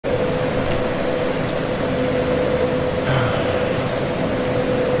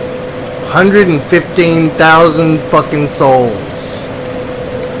115,000 fucking souls.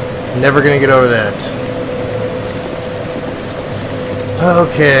 Never gonna get over that.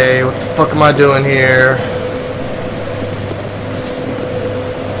 Okay, what the fuck am I doing here?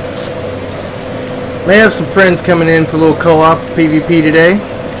 May have some friends coming in for a little co-op PvP today.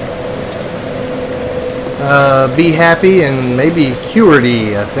 Be Happy and maybe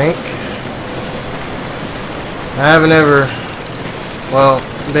Curity, I think. I haven't ever, well,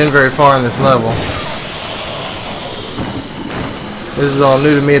 been very far in this level. This is all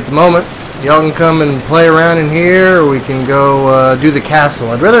new to me at the moment. Y'all can come and play around in here, or we can go do the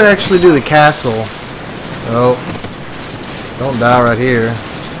castle. I'd rather actually do the castle. Oh, don't die right here.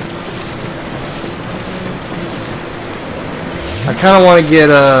 I kind of want to get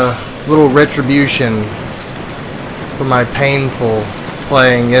a little retribution for my painful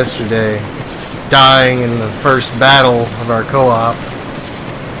playing yesterday, dying in the first battle of our co-op.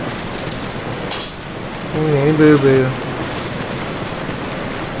 Hey, boo boo.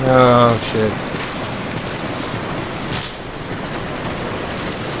 Oh shit.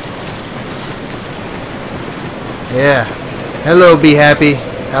 Yeah. Hello, Be Happy.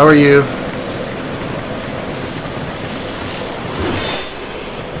 How are you?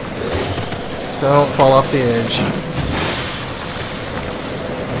 Don't fall off the edge.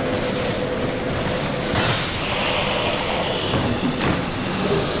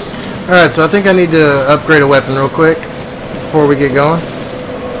 Alright, so I think I need to upgrade a weapon real quick before we get going.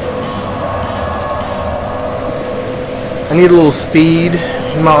 I need a little speed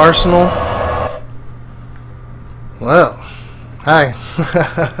in my arsenal. Well, hi.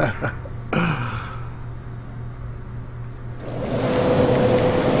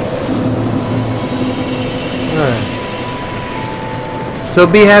 Alright. So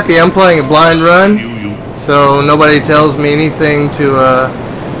Be Happy, I'm playing a blind run, so nobody tells me anything to,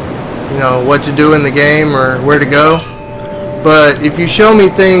 you know, what to do in the game or where to go. But if you show me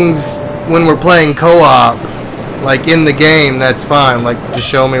things when we're playing co-op, like in the game, that's fine. Like, just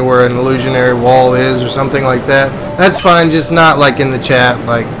show me where an illusionary wall is or something like that. That's fine, just not like in the chat,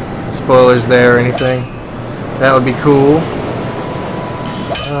 like spoilers there or anything. That would be cool.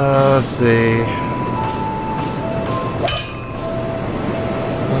 Let's see.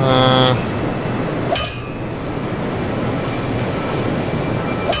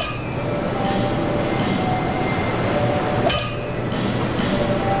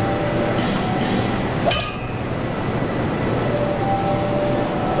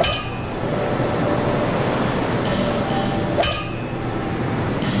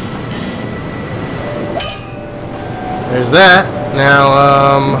 There's that. Now,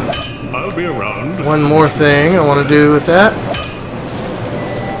 I'll be around. One more thing I want to do with that.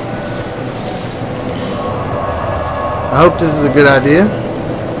 I hope this is a good idea.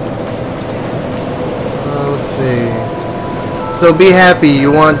 Let's see. So Be Happy,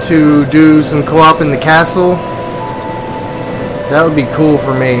 you want to do some co-op in the castle? That would be cool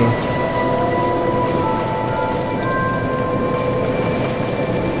for me.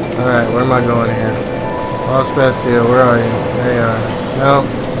 Alright, where am I going here? Lost Bastille, where are you? There you are. Nope.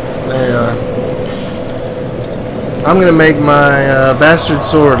 There you are. I'm gonna make my bastard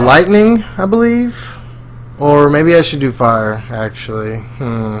sword lightning, I believe. Or maybe I should do fire, actually.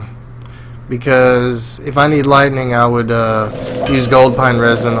 Because if I need lightning, I would use gold pine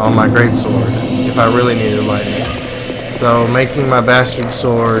resin on my greatsword if I really needed lightning. So making my bastard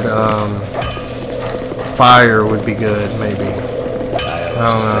sword fire would be good, maybe. I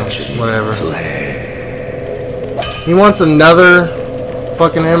don't know. Whatever. He wants another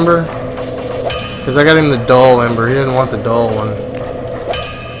fucking ember? Because I got him the dull ember. He didn't want the dull one.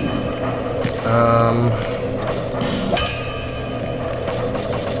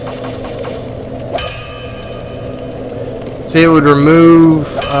 See, it would remove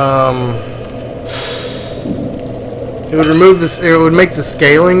this. It would make the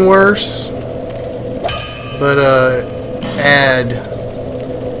scaling worse, but add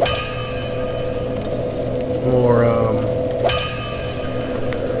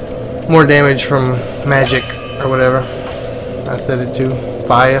more damage from magic or whatever. I said it too.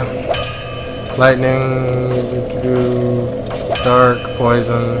 Fire, lightning, dark,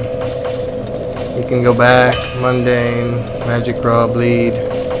 poison. You can go back, mundane, magic raw, bleed.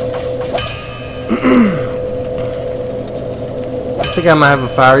 I think I might have a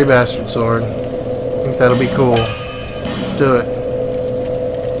fiery bastard sword. I think that'll be cool. Let's do it.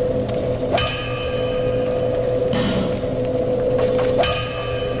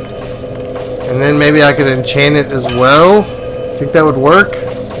 And then maybe I could enchant it as well. Think that would work?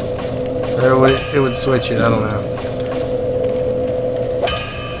 Or it would switch it, I don't know.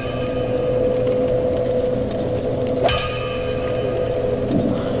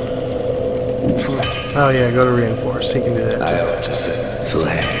 Oh yeah, go to reinforce. He can do that too. I ought to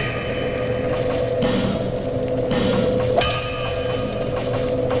flay.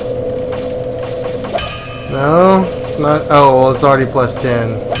 No, it's not. Oh, well, it's already plus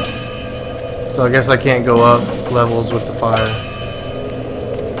 10. So I guess I can't go up levels with the fire.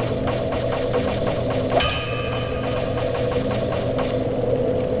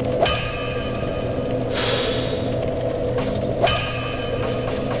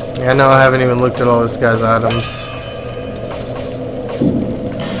 Yeah, I know I haven't even looked at all this guy's items.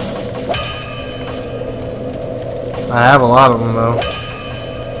 I have a lot of them though.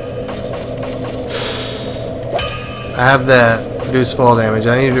 I have that reduce fall damage.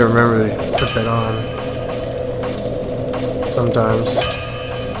 I need to remember to put that on sometimes.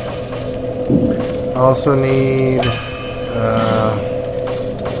 I also need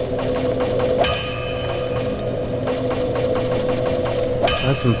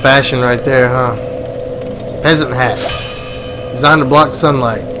that's some fashion right there, huh? Peasant hat. Designed to block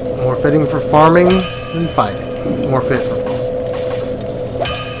sunlight. More fitting for farming than fighting. More fit for farming.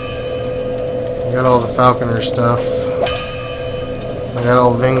 I got all the falconer stuff. I got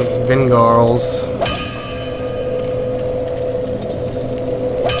all Vingarls.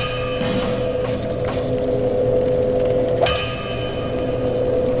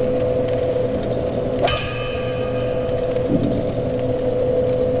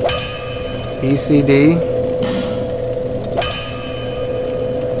 BCD.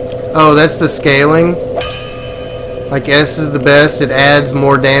 Oh, that's the scaling. Like S is the best. It adds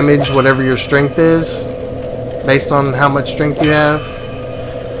more damage whatever your strength is, based on how much strength you have.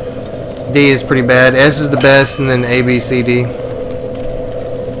 D is pretty bad. S is the best, and then A, B, C, D.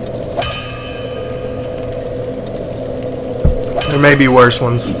 There may be worse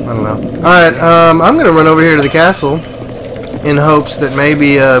ones. I don't know. Alright, I'm going to run over here to the castle in hopes that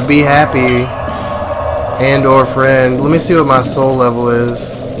maybe Be Happy and or Friend. Let me see what my soul level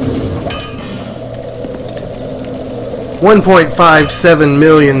is. 1.57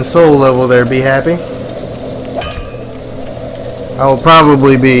 million soul level there, Be Happy. I will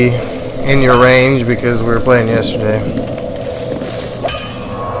probably be in your range because we were playing yesterday.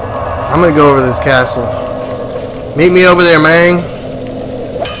 I'm gonna go over to this castle. Meet me over there, man.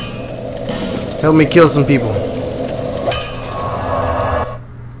 Help me kill some people.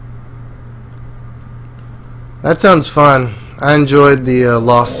 That sounds fun. I enjoyed the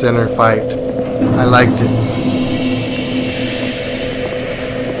Lost Center fight. I liked it.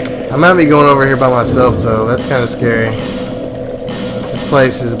 I might be going over here by myself though. That's kind of scary. This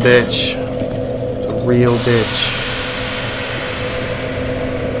place is a bitch. It's a real bitch.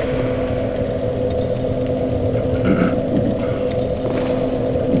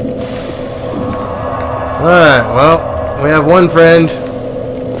 Alright, well, we have one friend.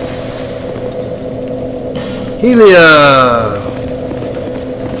 Helia!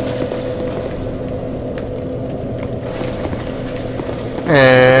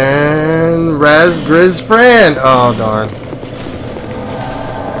 And Razgriz friend. Oh, darn.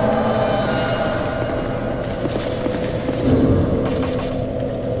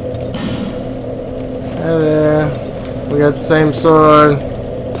 Hey there. We got the same sword.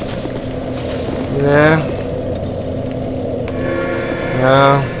 You there?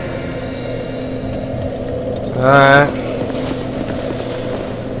 No. Alright.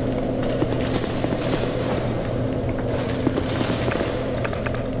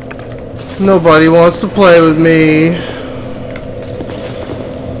 Nobody wants to play with me.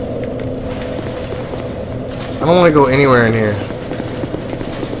 I don't want to go anywhere in here.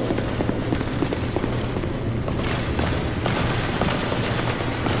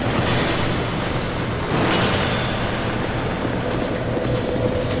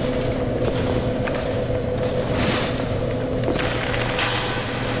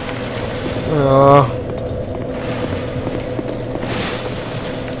 Oh.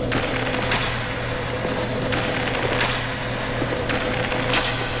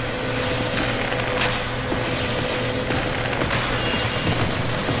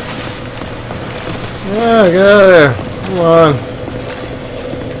 Yeah, get out of there. Come on.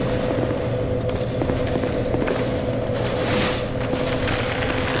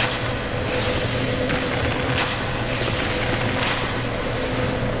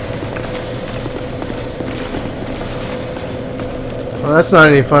 Well, that's not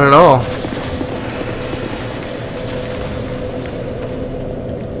any fun at all.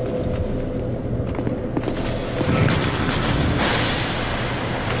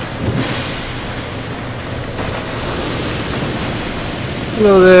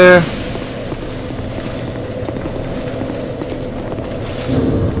 Hello there.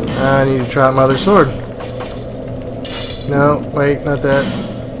 I need to try out my other sword. No, wait, not that.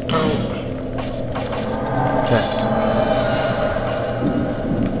 Oh. Cat.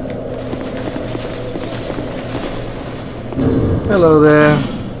 Hello there.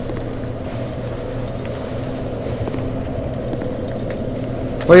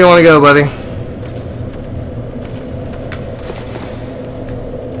 Where do you want to go, buddy?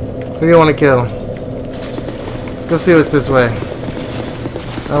 Who do you want to kill? Let's go see what's this way.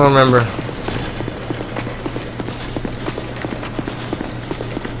 I don't remember.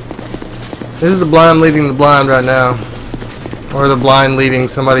 This is the blind leading the blind right now. Or the blind leading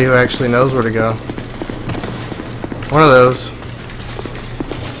somebody who actually knows where to go. One of those.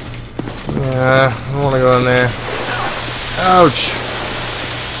 Yeah, I don't want to go in there. Ouch!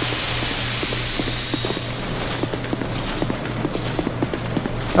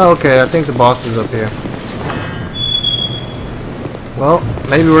 Oh, okay, I think the boss is up here. Well,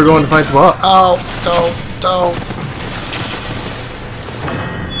 maybe we're going to fight the boss. Oh, don't.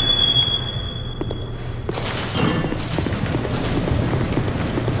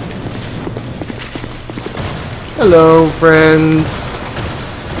 Hello, friends.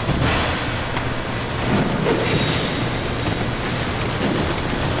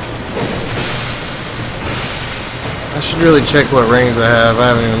 I should really check what rings I have. I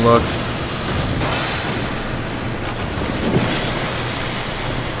haven't even looked.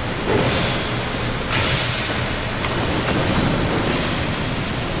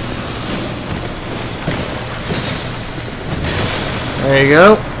 There you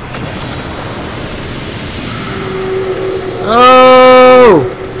go. Oh!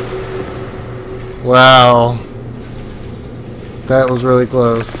 Wow. That was really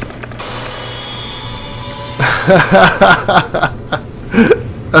close.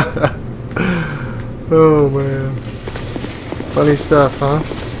 Oh man. Funny stuff, huh?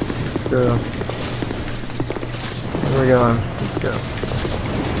 Let's go. Where are we going? Let's go.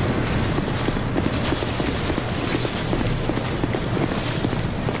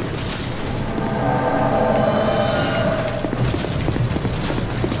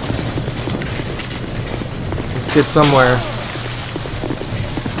 Let's get somewhere.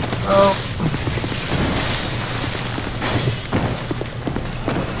 Oh.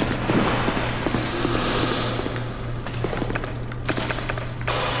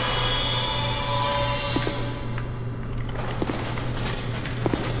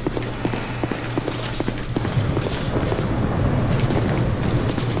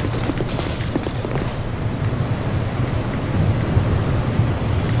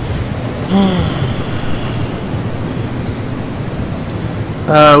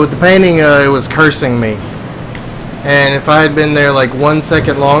 With the painting, it was cursing me. And if I had been there like 1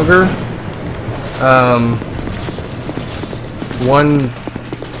 second longer, one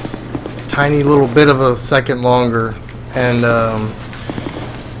tiny little bit of a second longer, and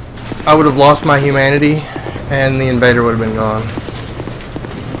I would have lost my humanity, and the invader would have been gone.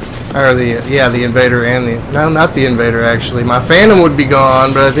 Or the invader and no, not the invader actually. My phantom would be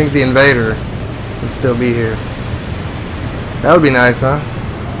gone, but I think the invader would still be here. That would be nice, huh?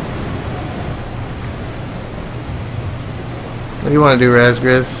 What do you want to do,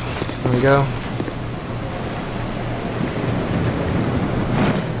 Razgriz? There we go.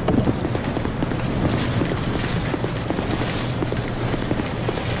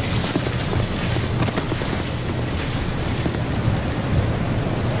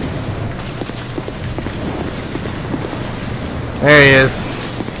 There he is.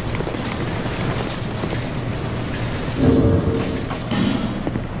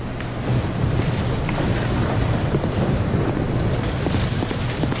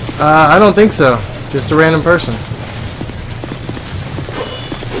 I don't think so. Just a random person.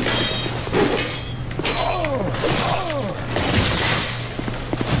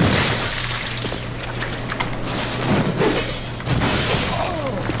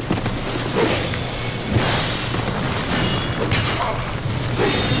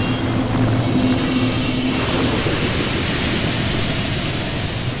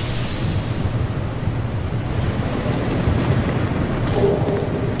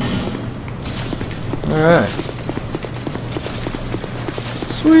 Alright.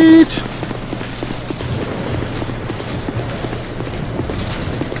 Sweet.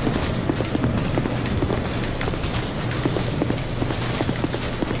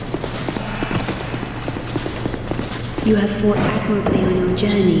 You have fought admirably on your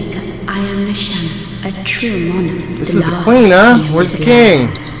journey. I am Nisham, a true monarch. This is the queen, huh? Where's the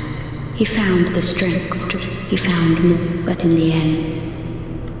king? He found the strength to... He found more, but in the end...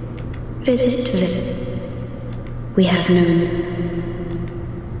 Visit. We have known.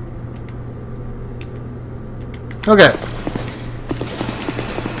 Okay.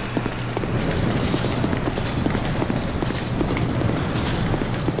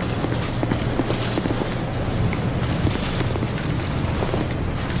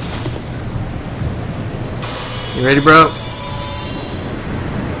 You ready, bro?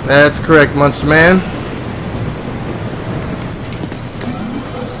 That's correct, Monster Man.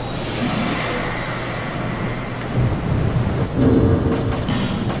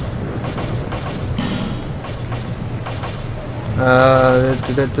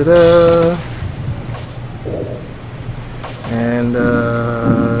 And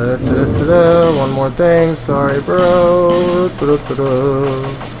one more thing. Sorry, bro.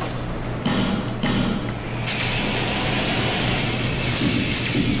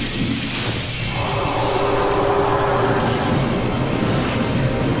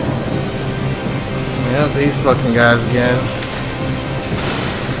 Yep, these fucking guys again.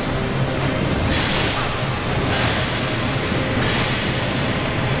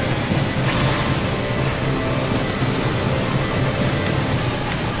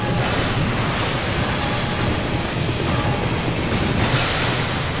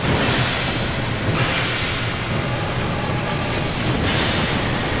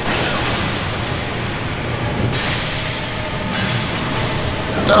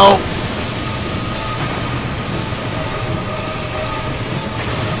 Oh.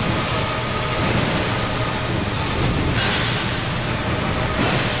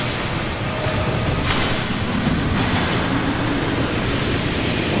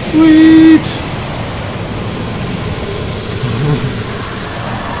 Sweet.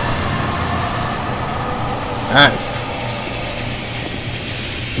 Nice.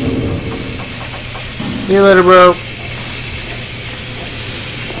 See you later, bro.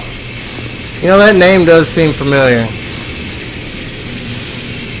 You know, that name does seem familiar.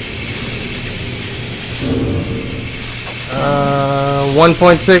 Uh,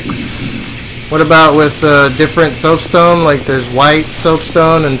 1.6. What about with different soapstone? Like there's white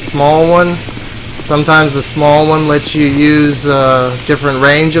soapstone and small one. Sometimes the small one lets you use different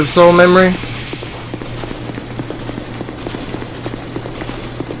range of soul memory.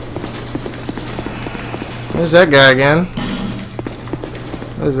 There's that guy again.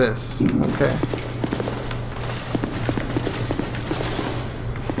 What is this? Okay.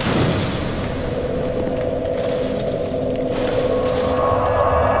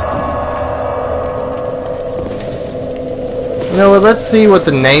 You know what? Let's see what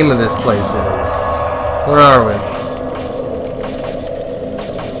the name of this place is. Where are we?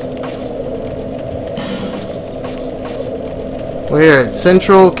 We're at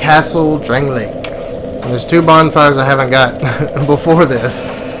Central Castle, Drangleic. And there's 2 bonfires I haven't got before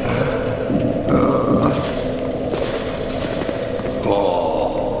this.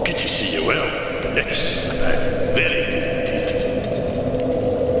 Oh, good to see you well. Yes, very good indeed.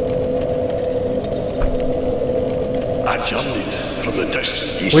 I journeyed from the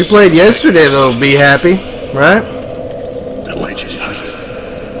distant east. We played yesterday though, be happy, right? The legend has it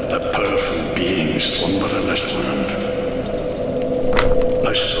that powerful beings slumber in this land.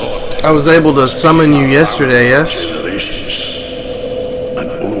 I saw it. I was able to summon you yesterday, yes? Generations,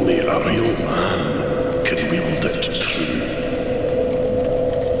 and only a real man can wield it true.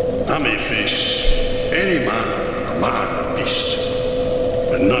 I may face any man, beast,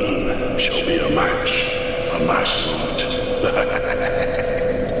 but none shall be a match for my sword.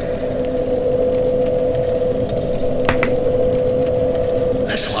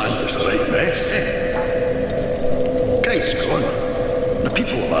 This land is a right mess, eh? King's gone. The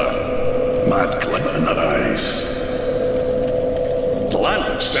people have a mad glint in their eyes. The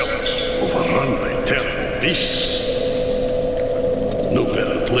land itself is overrun by terrible beasts. No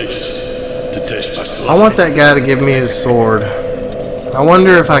better place to test my sword. I want that guy to give me his sword. I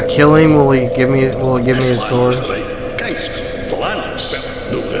wonder if I kill him, will it give me his sword? The land itself,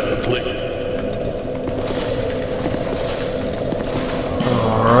 no better place.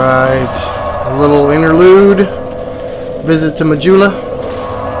 Alright. A little interlude. Visit to Majula.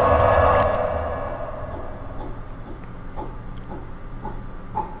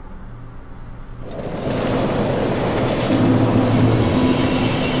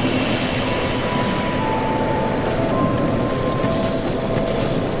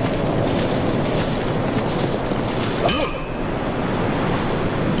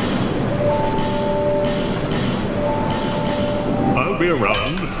 I'll be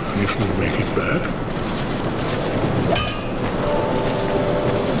around if you make it back.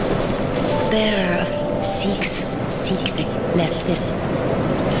 Bearer of seeks, seek the less distant.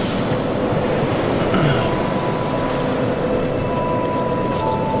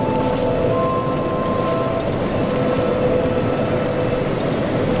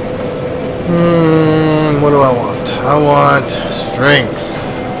 What do I want? I want strength.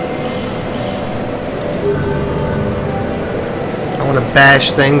 I want to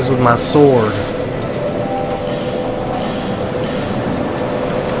bash things with my sword.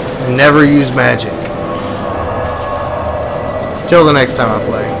 And never use magic. Till the next time I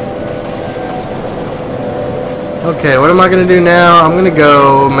play. Okay, what am I going to do now? I'm going to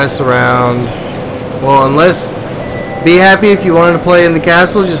go mess around. Well, unless... Be happy if you wanted to play in the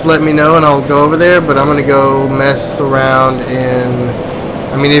castle, just let me know and I'll go over there. But I'm going to go mess around in...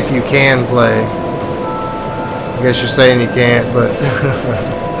 I mean, if you can play. I guess you're saying you can't, but...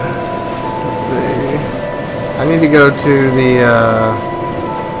 Let's see. I need to go to the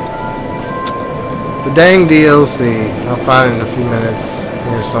dang DLC. I'll find it in a few minutes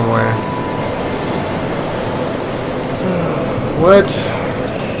here somewhere. What?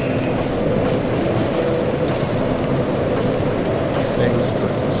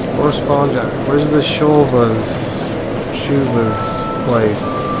 Force Fallen Giant. Where's the Shuva's place?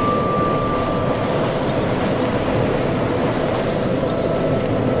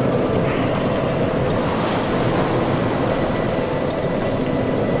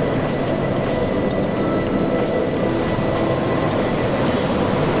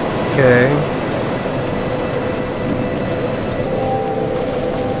 Okay.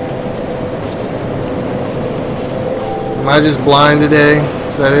 Am I just blind today?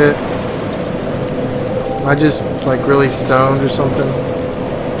 Is that it? Am I just like really stoned or something?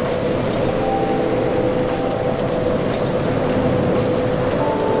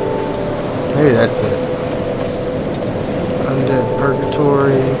 Maybe that's it. Undead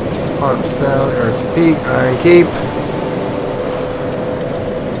Purgatory, Harp's Valley, Earth's Peak, Iron Keep.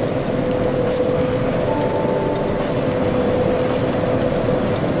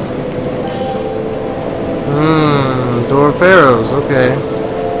 Door of Pharros, okay.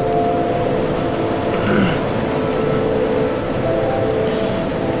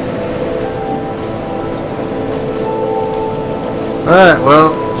 Alright,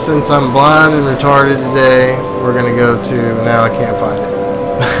 well, since I'm blind and retarded today, we're gonna go to... Now I can't find it.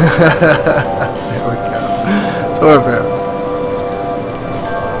 There we go. Door of Pharros.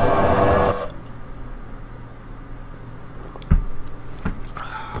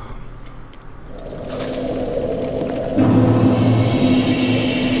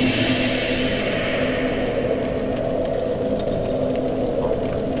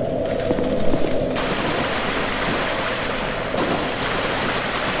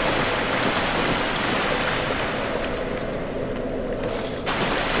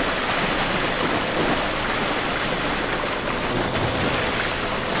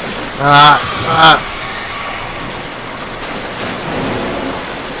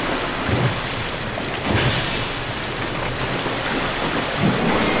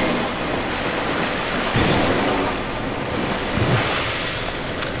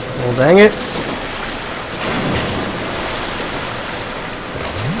 Well, dang it.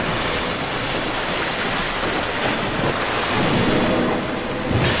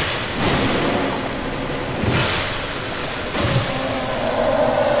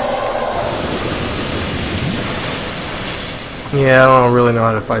 Yeah, I don't really know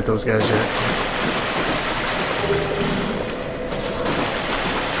how to fight those guys yet.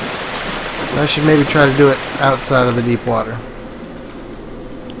 I should maybe try to do it outside of the deep water.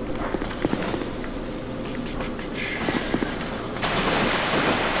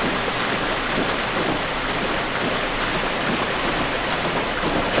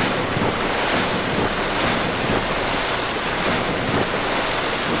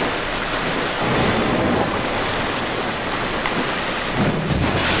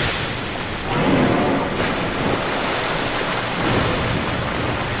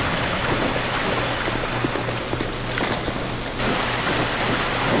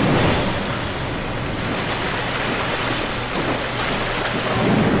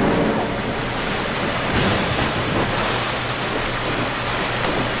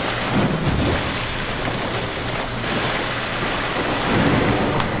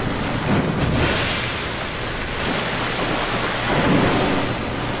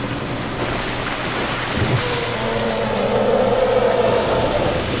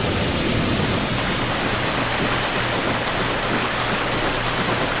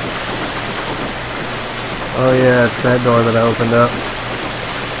 Oh yeah, it's that door that I opened up.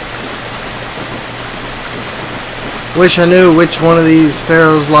 Wish I knew which one of these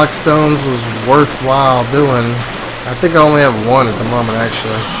Pharros lock stones was worthwhile doing. I think I only have one at the moment,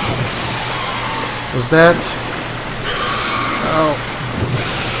 actually. Was that... Oh.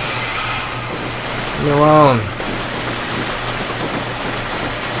 Leave me alone.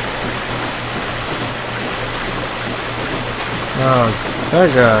 Oh, it's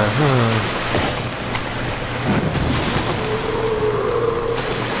that guy.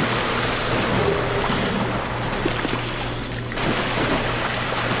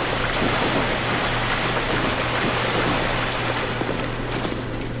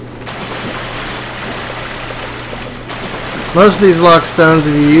 Most of these lock stones,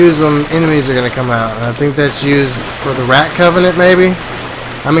 if you use them, enemies are going to come out. And I think that's used for the Rat Covenant, maybe?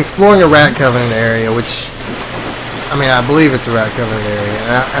 I'm exploring a Rat Covenant area, which... I mean, I believe it's a Rat Covenant area.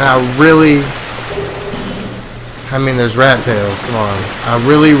 And I really... I mean, there's rat tails, come on. I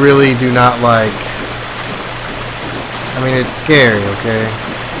really, really do not like... I mean, it's scary, okay?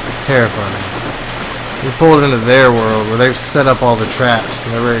 It's terrifying. You pull it into their world, where they've set up all the traps,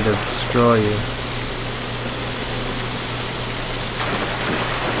 and they're ready to destroy you.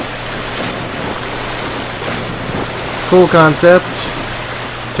 Cool concept.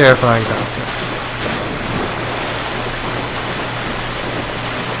 Terrifying concept.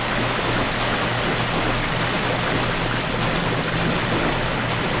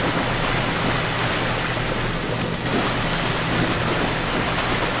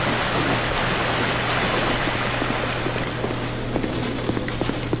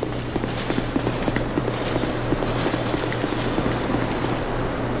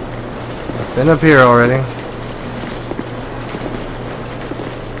 Been up here already.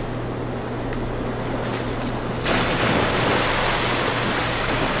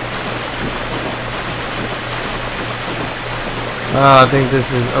 I think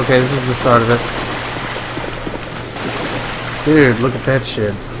this is... Okay, this is the start of it. Dude, look at that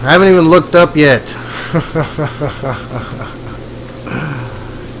shit. I haven't even looked up yet.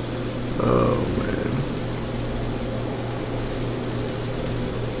 Oh, man.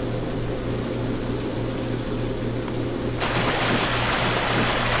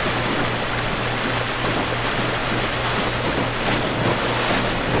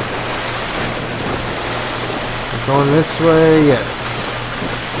 Going this way, yes.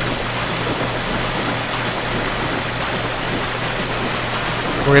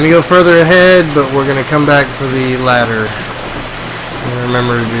 We're going to go further ahead, but we're going to come back for the ladder. And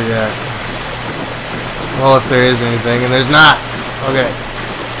remember to do that. Well, if there is anything, and there's not. Okay.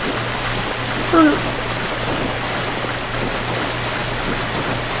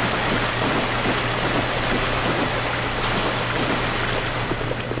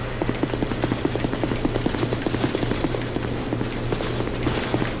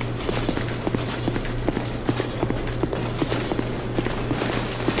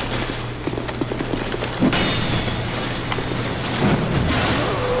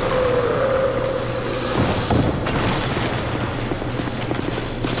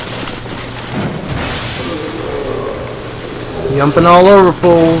 Jumping all over,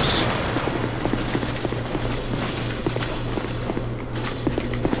 fools.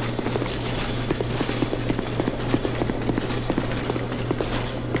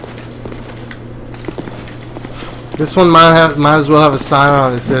 This one might as well have a sign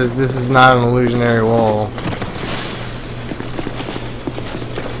on it that says this is not an illusionary wall.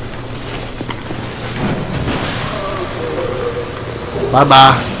 Bye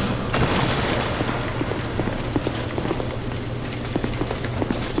bye.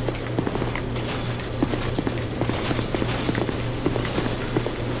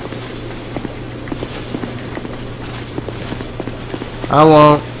 I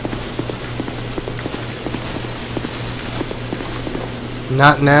won't.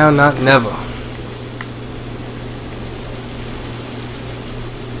 Not now, not never.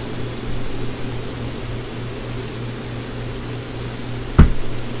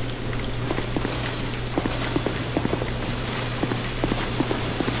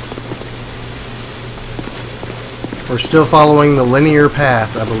 We're still following the linear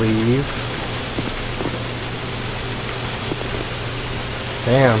path, I believe.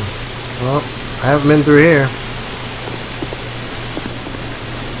 Damn. Well, I haven't been through here.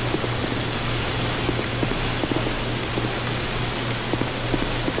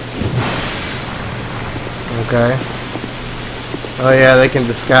 Okay. Oh yeah, they can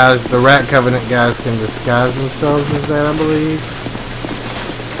disguise, the Rat Covenant guys can disguise themselves as that, I believe.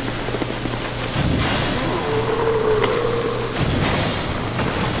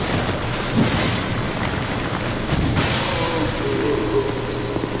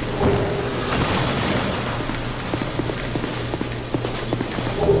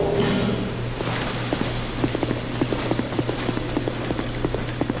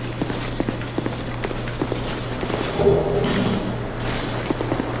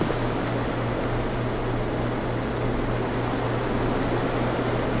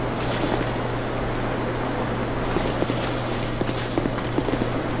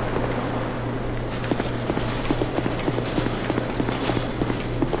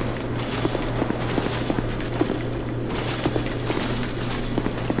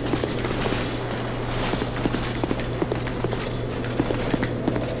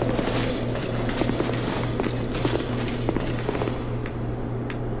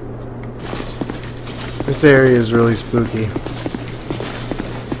 This area is really spooky.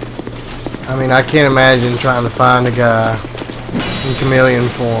 I mean, I can't imagine trying to find a guy in chameleon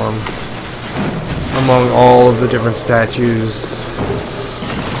form among all of the different statues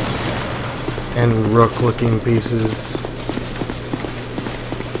and rook-looking pieces.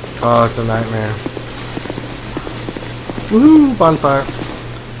 Oh, it's a nightmare. Woohoo! Bonfire.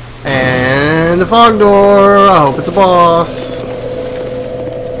 And a fog door. I hope it's a boss.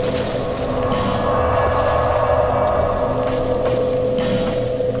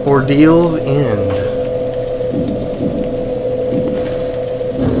 Ordeal's End.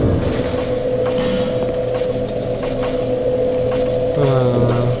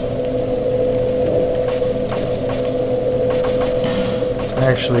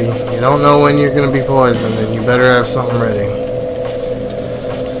 Actually, you don't know when you're going to be poisoned, and you better have something ready.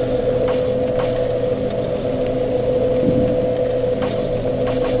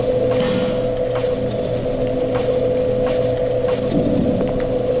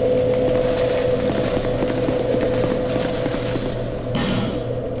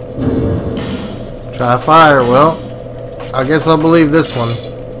 Try fire. Well, I guess I'll believe this one.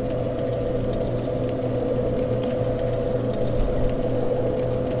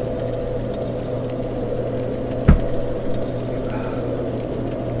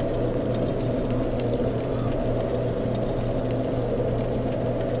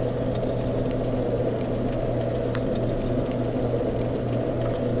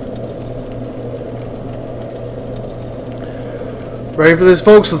 Ready for this,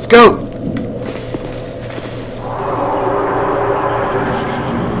 folks? Let's go!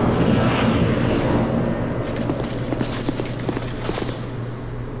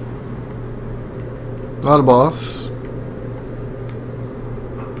 Not a boss.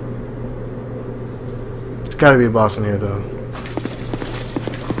 There's gotta be a boss in here, though.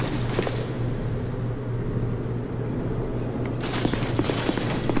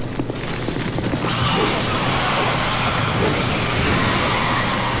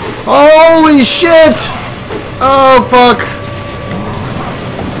 Holy shit! Oh, fuck.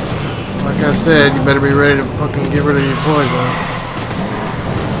 Like I said, you better be ready to fucking get rid of your poison.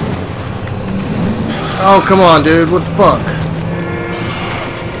 Oh, come on, dude. What the fuck?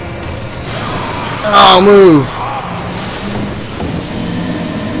 Oh, move.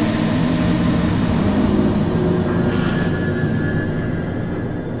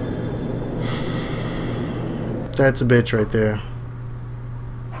 That's a bitch right there.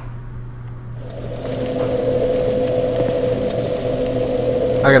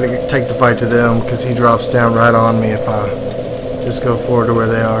 I gotta take the fight to them because he drops down right on me if I just go forward to where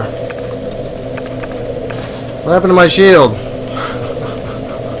they are. What happened to my shield?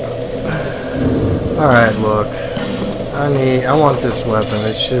 Alright, look. I want this weapon.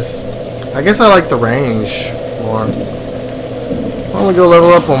 It's just... I guess I like the range more. Why don't we go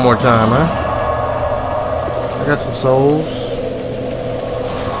level up one more time, huh? I got some souls.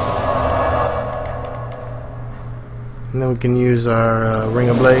 And then we can use our ring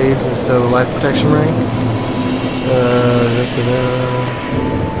of blades instead of the life protection ring.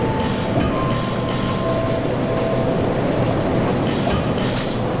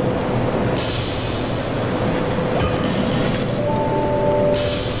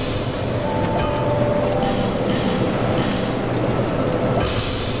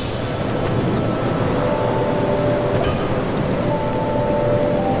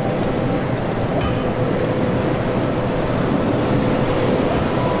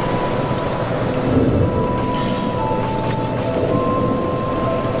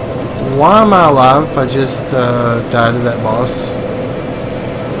 Why am I alive? I just died to that boss.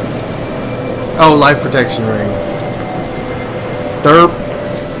 Oh, life protection ring. Derp.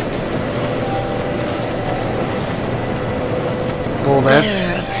 Well,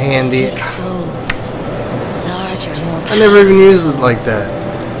 that's handy. I never even used it like that.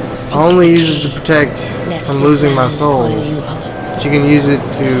 I only use it to protect from losing my souls. But you can use it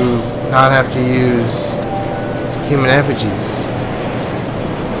to not have to use human effigies.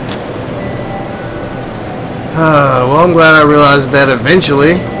 Well, I'm glad I realized that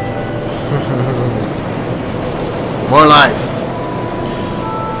eventually. More life.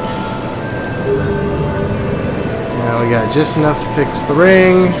 Now we got just enough to fix the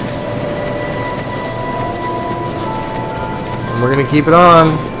ring. And we're going to keep it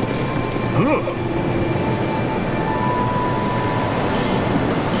on.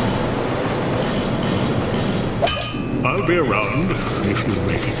 I'll be around if you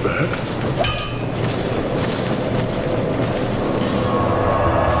make it back.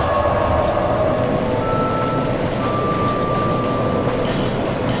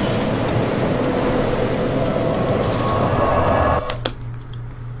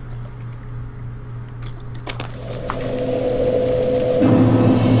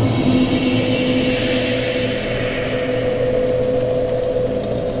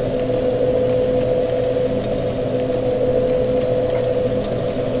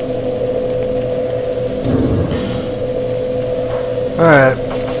 Alright.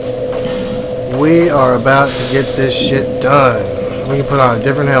 We are about to get this shit done. We can put on a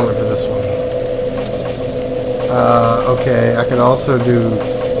different helmet for this one. Okay, I could also do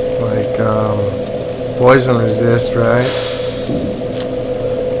like poison resist, right?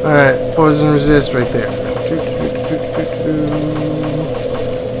 Alright, poison resist right there.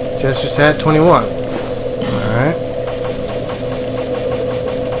 Jester's hat 21. Alright.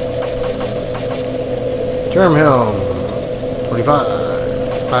 Germ helm 25.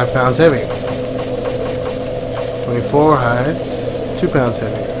 5 pounds heavy. 24 hides 2 pounds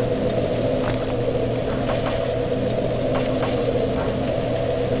heavy.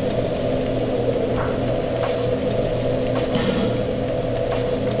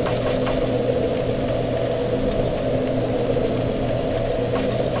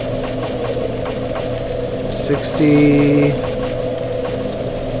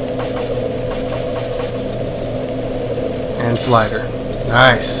 And it's lighter.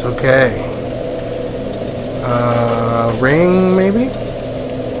 Nice, okay. Ring, maybe?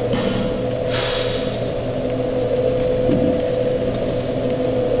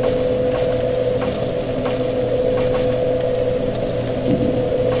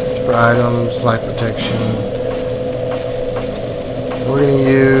 It's for items, life protection. We're gonna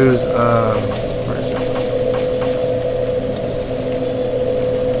use, where is it?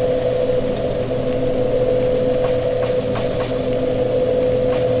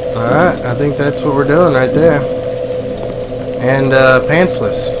 Alright, I think that's what we're doing right there. And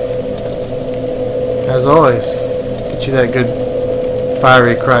pantsless. As always. Get you that good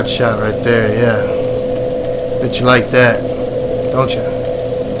fiery crotch shot right there, yeah. Bet you like that, don't you?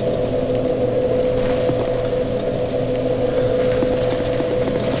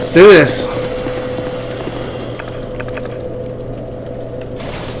 Let's do this.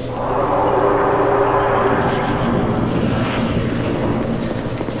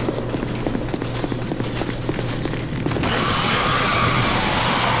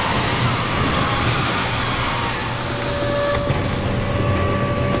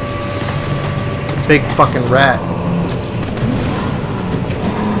 Big fucking rat.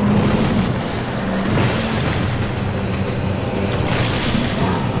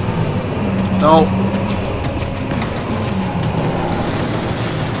 Don't.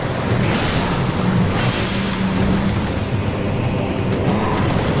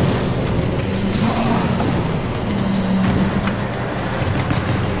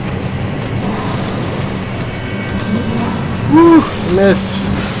 Woo! Missed.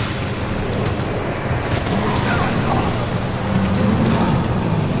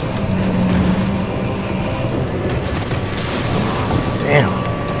 Damn.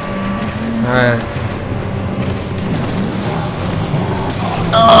 Alright.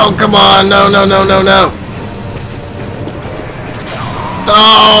 Oh, come on. No, no, no, no, no.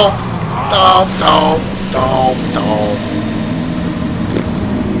 Don't.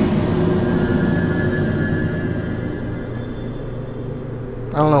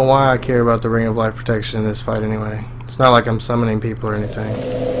 I don't know why I care about the Ring of Life Protection in this fight anyway. It's not like I'm summoning people or anything.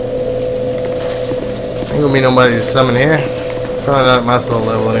 Ain't gonna be nobody to summon here. Probably not at my soul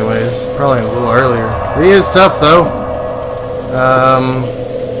level anyways. Probably a little earlier. He is tough though.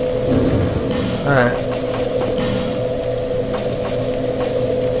 Alright.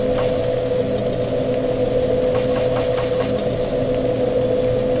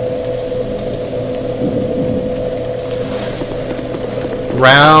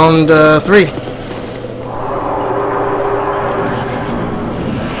 Round 3.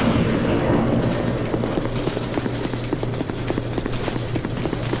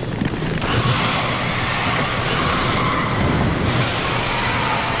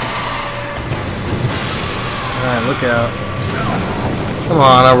 Alright, look out. Come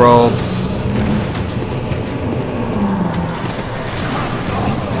on, I rolled.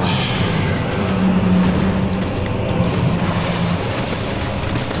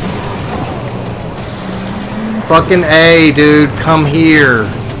 Fucking A, dude, come here.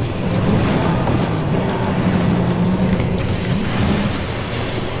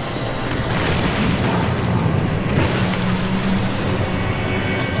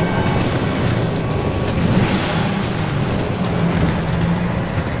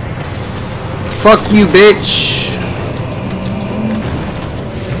 Fuck you, bitch.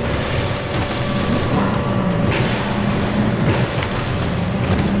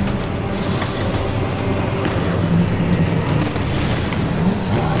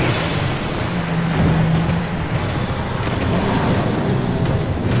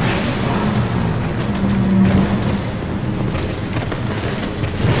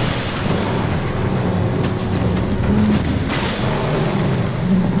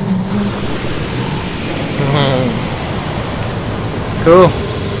 Cool.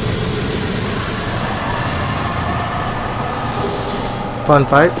 Fun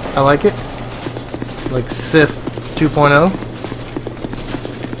fight. I like it. Like Sif 2.0.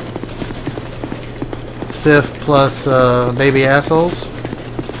 Sif plus baby assholes.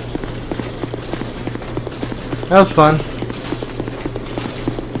 That was fun.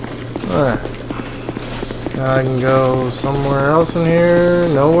 Alright. Now I can go somewhere else in here.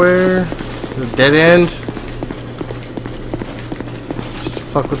 Nowhere. Dead end. Just to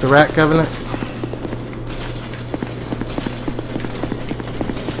fuck with the Rat Covenant.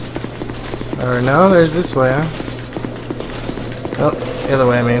 Or no, there's this way, huh? Oh, the other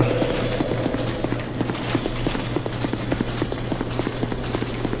way, I mean.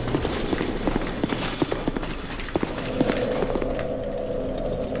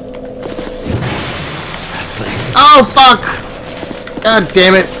 Oh, fuck! God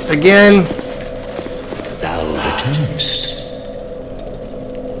damn it. Again. Thou returnest.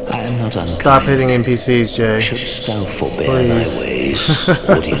 I am not unkind. Stop hitting NPCs, Jay. Shouldst thou forbear Please. thy ways,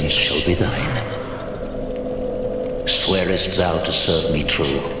 audience shall be thine. Swearest thou to serve me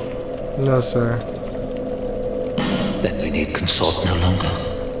true? No, sir. Then we need consort no longer.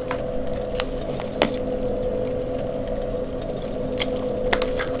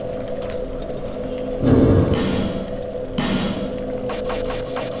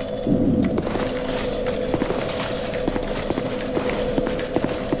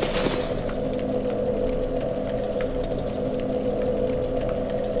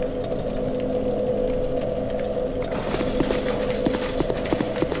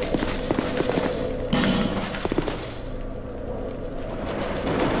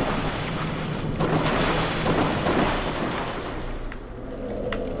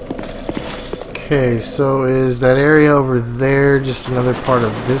 Okay, so is that area over there just another part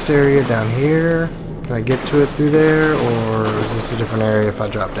of this area down here? Can I get to it through there, or is this a different area if I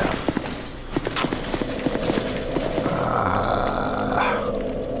drop down?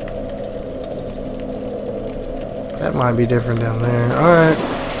 That might be different down there. Alright.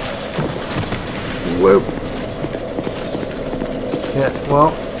 Whoop. Yeah,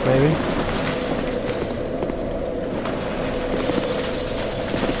 well, maybe.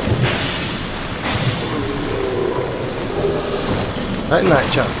 That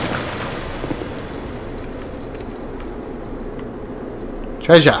night chunk.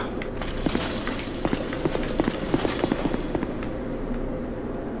 Treasure.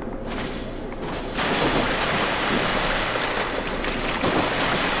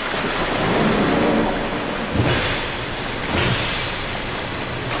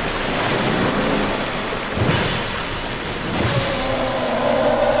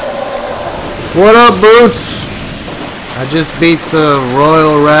 What up, Boots? I just beat the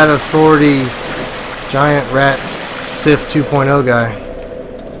Royal Rat Authority Giant Rat Sif 2.0 guy.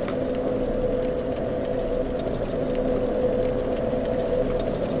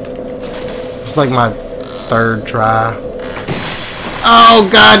 It's like my third try. Oh,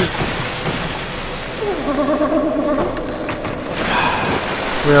 God!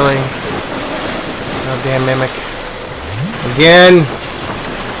 Really? Goddamn mimic. Again?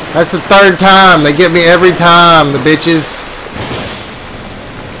 That's the third time. They get me every time, the bitches.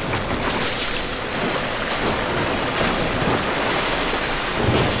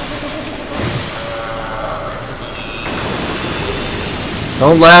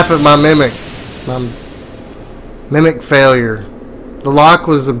 Don't laugh at my mimic. My mimic failure. The lock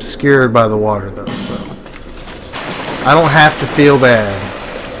was obscured by the water, though, so I don't have to feel bad.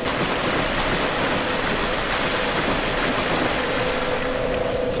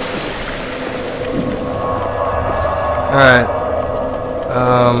 Alright.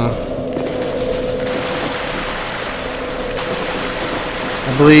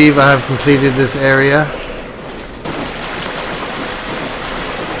 I believe I have completed this area.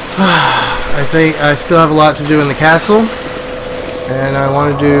 I think I still have a lot to do in the castle. And I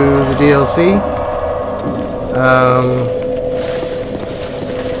want to do the DLC.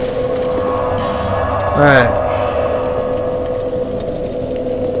 Alright.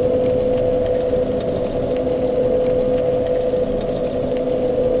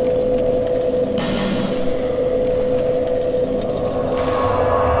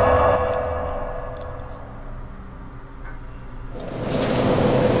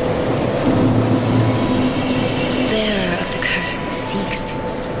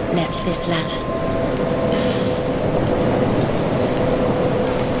 This land.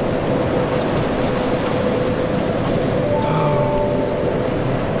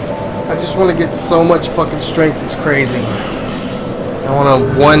 I just want to get so much fucking strength, it's crazy. I want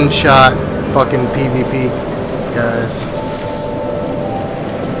to one-shot fucking PvP, guys.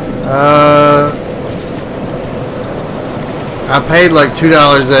 I paid like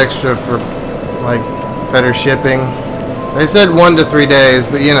 $2 extra for like better shipping. They said 1 to 3 days,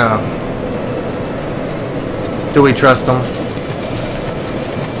 but you know, do we trust them?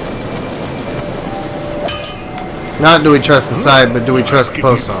 Not do we trust the site, but do we trust the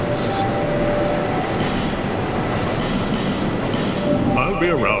post office? I'll be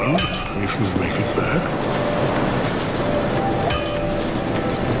around if you make it back.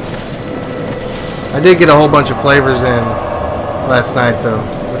 I did get a whole bunch of flavors in last night though,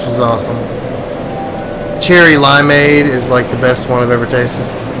 which was awesome. Cherry limeade is like the best one I've ever tasted.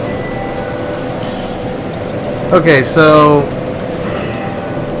 Okay, so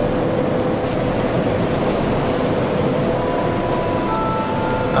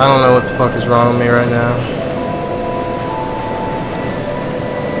I don't know what the fuck is wrong with me right now.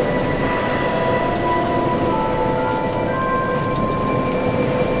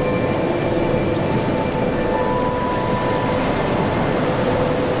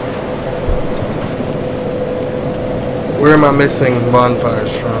 Where am I missing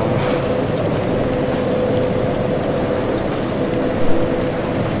bonfires from?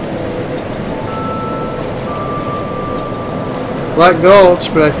 Black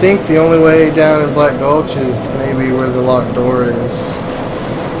Gulch, but I think the only way down in Black Gulch is maybe where the locked door is.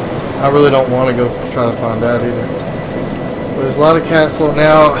 I really don't want to go try to find out either. But there's a lot of castle.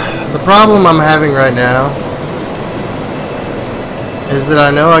 Now, the problem I'm having right now is that I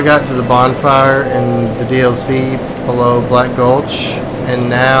know I got to the bonfire in the DLC below Black Gulch, and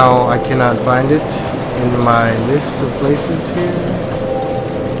now I cannot find it in my list of places here.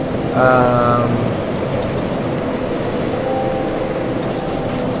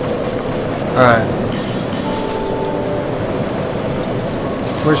 Alright.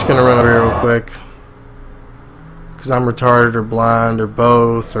 We're just gonna run over here real quick. Because I'm retarded or blind or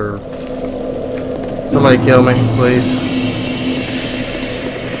both, or... Somebody kill me, please.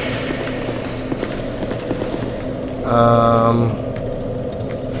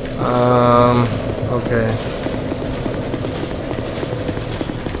 Okay.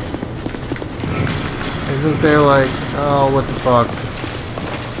 Isn't there like... Oh, what the fuck?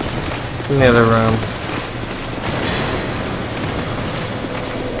 It's in the other room.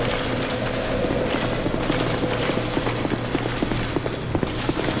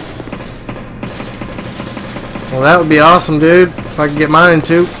 Well, that would be awesome, dude. If I could get mine in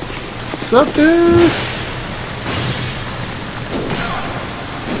too. What's up, dude?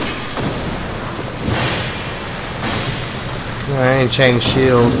 I ain't changed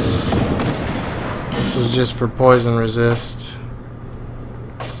shields. This was just for poison resist.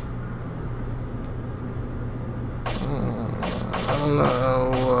 I don't know.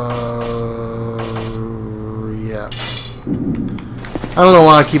 Yeah. I don't know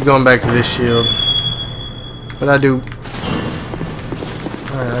why I keep going back to this shield, but I do.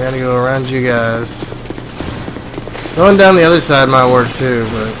 Alright, I gotta go around you guys. Going down the other side might work too,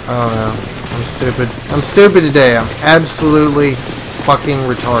 but I don't know. I'm stupid. I'm stupid today. I'm absolutely fucking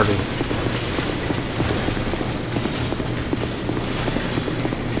retarded.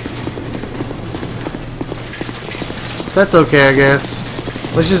 That's okay, I guess.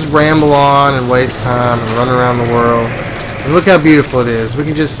 Let's just ramble on and waste time and run around the world. And look how beautiful it is. We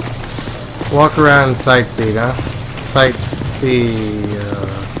can just walk around and sightsee, huh? Sightsee.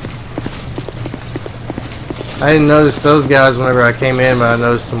 I didn't notice those guys whenever I came in, but I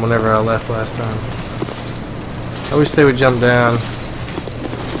noticed them whenever I left last time. I wish they would jump down.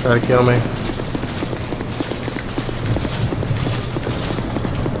 Try to kill me.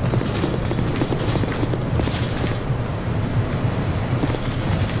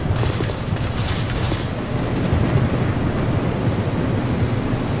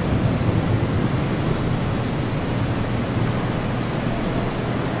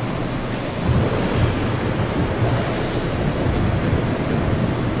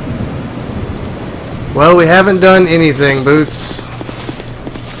 Well, we haven't done anything, Boots.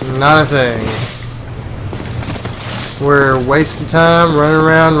 Not a thing. We're wasting time, running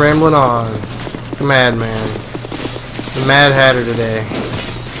around, rambling on. Like a madman. The Mad Hatter today.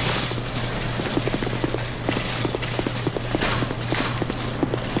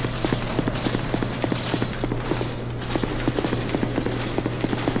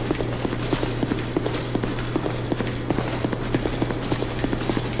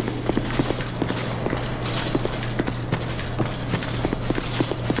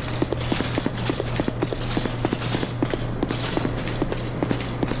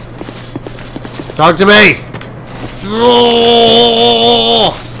 Talk to me!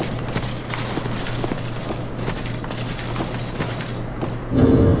 Oh!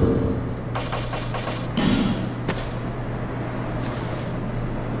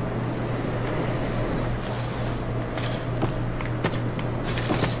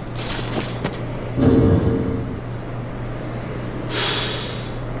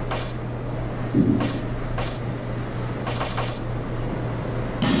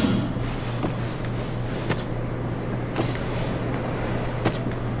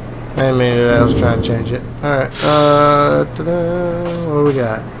 didn't mean to do that. I was trying to change it. Alright. Ta-da. What do we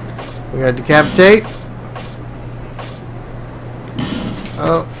got? We got decapitate.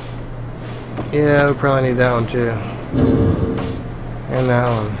 Oh. Yeah, we probably need that one too. And that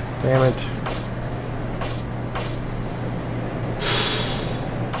one. Damn it.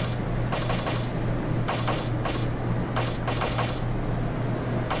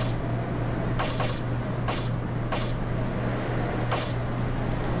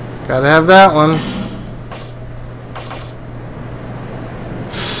 Gotta have that one.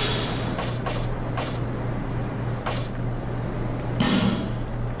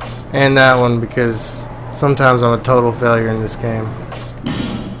 And that one, because sometimes I'm a total failure in this game.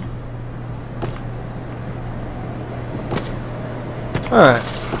 Alright.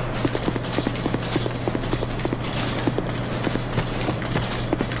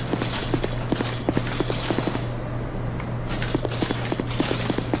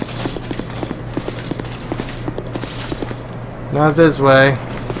 Not this way.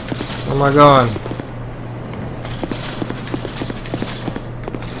 Where am I going?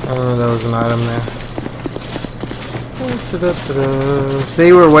 I don't know if there was an item there.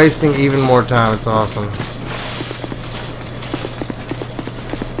 See, we're wasting even more time. It's awesome.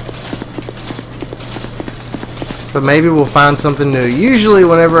 But maybe we'll find something new. Usually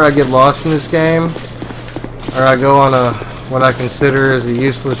whenever I get lost in this game, or I go on a what I consider as a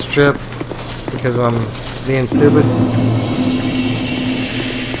useless trip because I'm being stupid,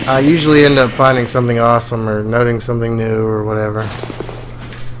 I usually end up finding something awesome or noting something new or whatever.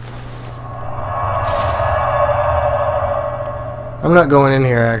 I'm not going in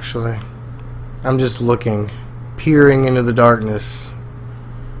here actually. I'm just looking, peering into the darkness.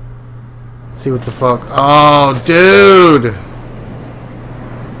 See what the fuck. Oh, dude!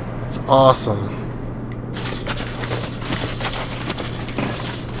 That's awesome.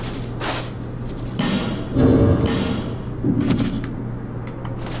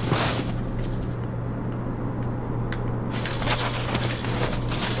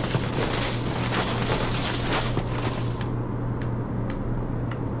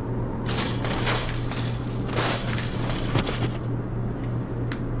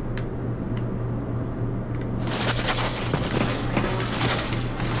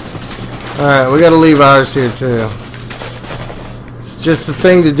 Alright, we gotta leave ours here too. It's just the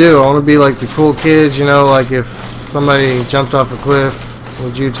thing to do. I want to be like the cool kids, you know, like if somebody jumped off a cliff,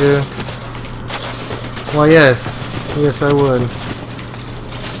 would you too? Well, yes. Yes, I would.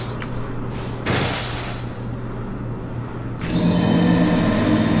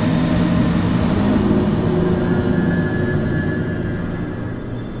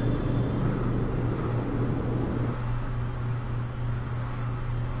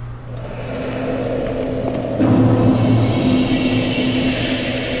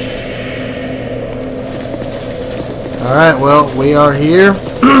 Alright, well, we are here.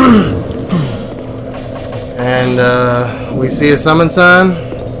 And we see a summon sign.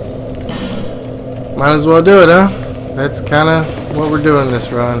 Might as well do it, huh? That's kind of what we're doing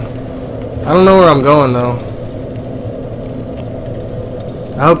this run. I don't know where I'm going, though.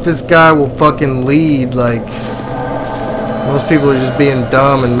 I hope this guy will fucking lead, like... Most people are just being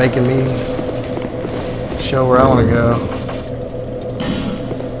dumb and making me show where I want to go.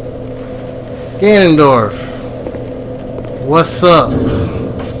 Ganondorf. What's up?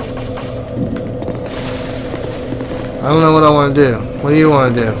 I don't know what I want to do. What do you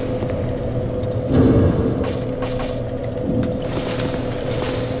want to do?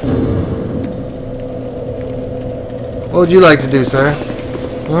 What would you like to do, sir?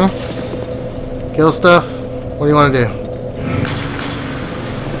 Hmm? Kill stuff? What do you want to do?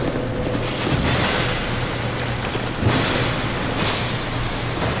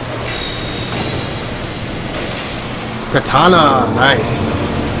 Katana, nice.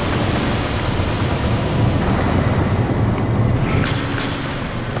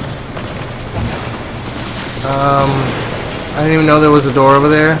 I didn't even know there was a door over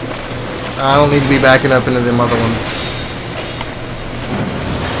there. I don't need to be backing up into them other ones.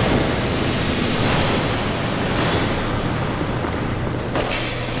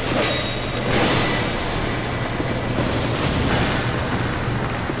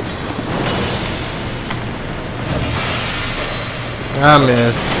 I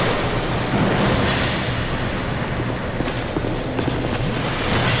missed.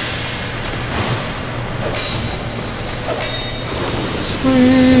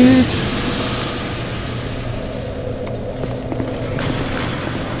 Sweet.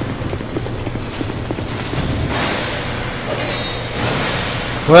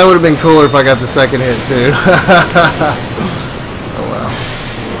 Well, that would have been cooler if I got the second hit too. Oh well.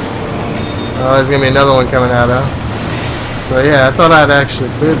 Oh, there's gonna be another one coming out, huh? So yeah, I thought I'd actually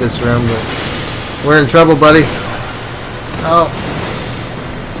cleared this room, but we're in trouble, buddy. Oh.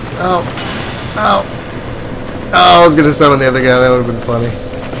 Oh. Oh. Oh, I was gonna summon the other guy. That would have been funny.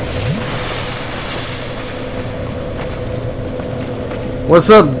 What's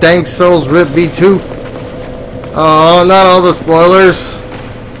up, Dank Souls Rip V2? Oh, not all the spoilers.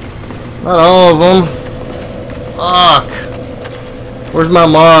 Not all of them. Fuck. Where's my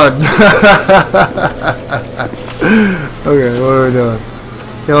mod? Okay, what are we doing?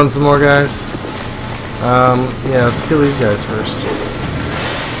 Killing some more guys? Yeah, let's kill these guys first.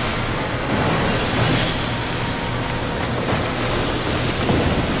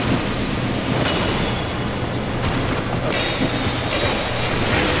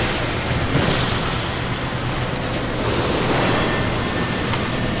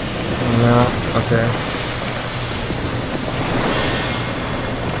 No, okay.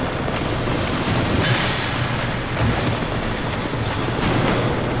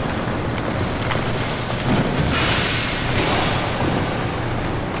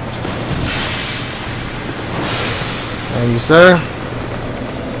 Thank you, sir.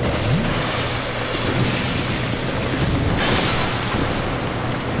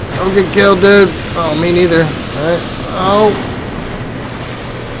 Don't get killed, dude. Oh, me neither. Alright. Oh.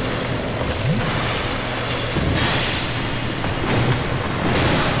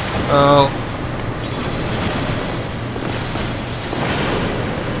 Oh.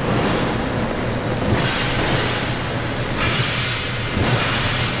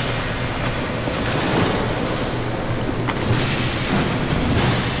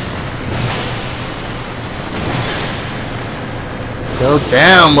 Go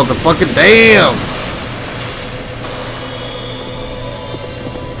down, motherfucker, damn!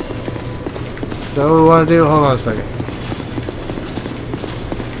 Is that what we want to do? Hold on a second.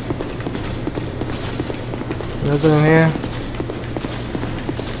 Nothing in here?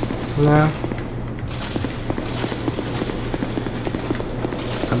 No?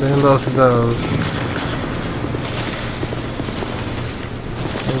 I've been in both of those.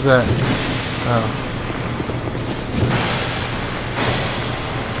 What's that? Oh.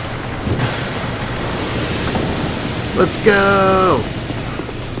 Let's go!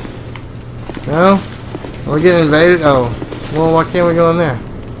 No? Are we getting invaded? Oh. Well, why can't we go in there?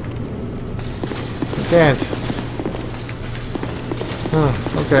 We can't.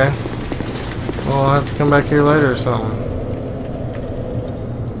 Okay. Well, I'll have to come back here later or something.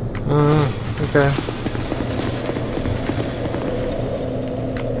 Okay.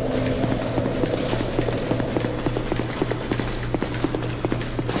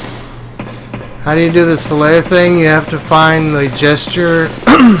 How do you do the Slayer thing? You have to find the gesture.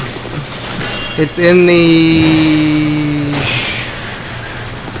 It's in the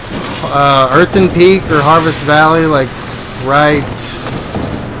Earthen Peak or Harvest Valley, like right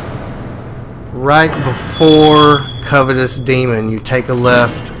before Covetous Demon. You take a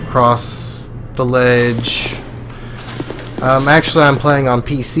left, cross the ledge. Actually, I'm playing on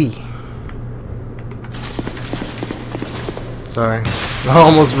PC. Sorry, I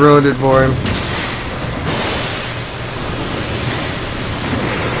almost ruined it for him.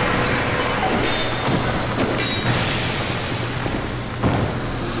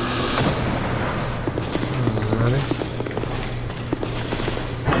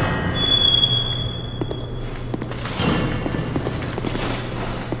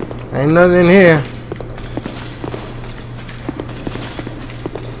 Ain't nothing in here.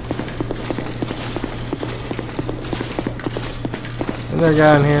 Isn't there a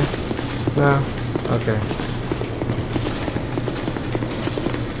guy in here? No? Okay.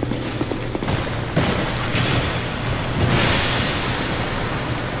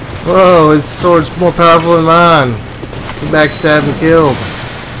 Whoa, his sword's more powerful than mine. He backstabbed and killed.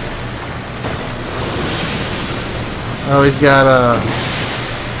 Oh, he's got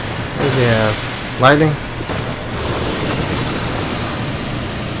what does he have? Lightning?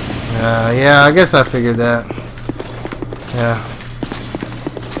 Yeah, I guess I figured that. Yeah.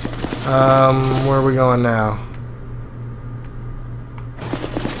 Where are we going now?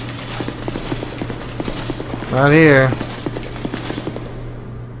 Not here.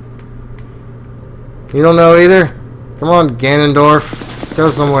 You don't know either? Come on, Ganondorf. Let's go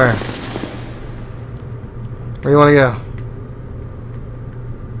somewhere. Where do you want to go?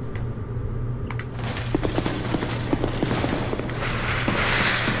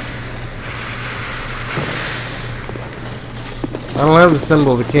 I don't have the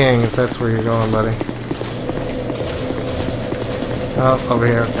symbol of the king, if that's where you're going, buddy. Oh, over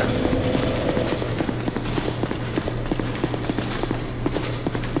here, okay.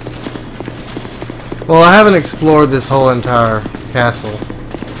 Well, I haven't explored this whole entire castle.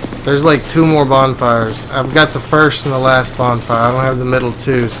 There's like 2 more bonfires. I've got the first and the last bonfire. I don't have the middle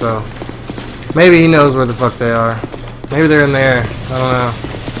 2, so maybe he knows where the fuck they are. Maybe they're in there. I don't know.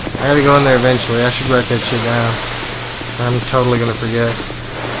 I gotta go in there eventually. I should write that shit down. I'm totally gonna forget.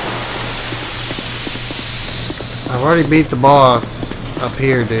 I've already beat the boss up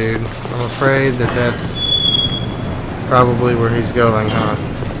here, dude. I'm afraid that that's probably where he's going, huh?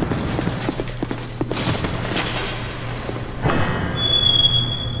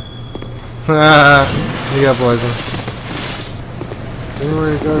 You got poison.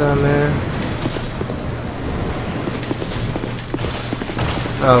 Anywhere to go down there?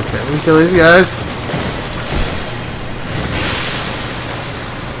 Okay, we can kill these guys.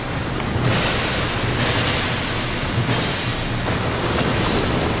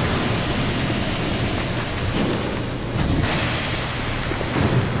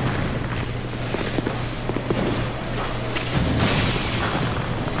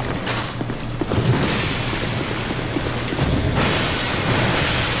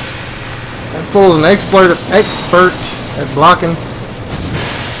 That fool's an expert at blocking.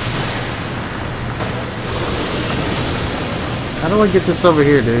 How do I get this over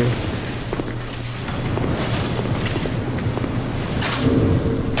here, dude?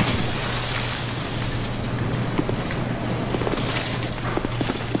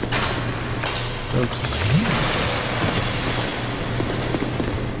 Oops.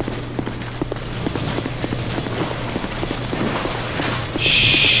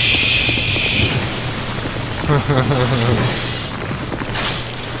 Shh.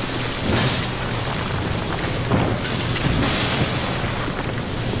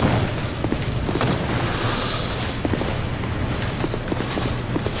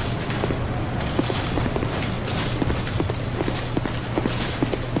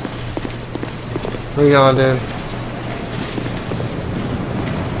 Where you going, dude?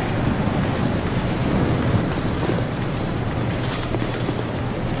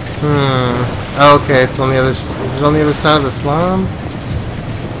 Okay, it's on the other. Is it on the other side of the slime?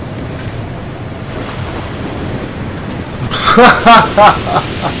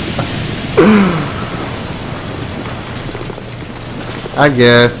 I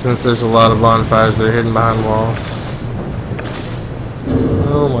guess, since there's a lot of bonfires that are hidden behind walls.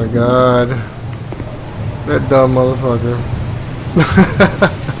 Oh my god. That dumb motherfucker.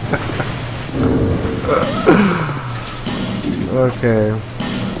 Okay.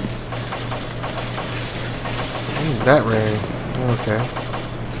 What is that ring? Okay.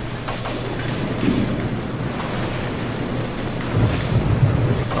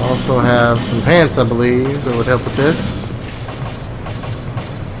 Also have some pants, I believe, that would help with this.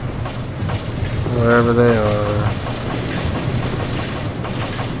 Wherever they are.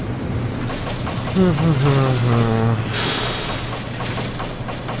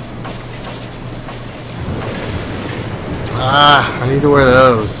 I need to wear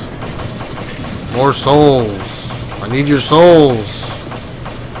those. More souls. I need your souls.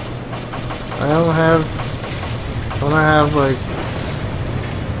 Don't I have like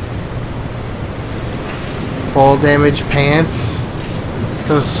fall damage pants? I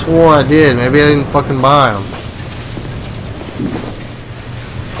could have swore I did. Maybe I didn't fucking buy them.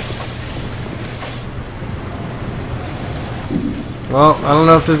 Well, I don't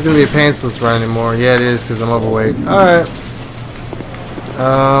know if this is going to be a pantsless run anymore. Yeah, it is, because I'm overweight. Alright.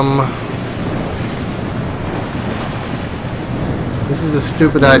 This is a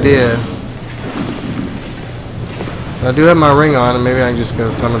stupid idea. I do have my ring on, and maybe I can just go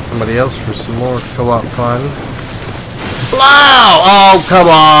summon somebody else for some more co-op fun. Wow! Oh, come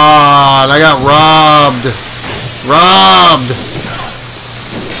on! I got robbed! Robbed!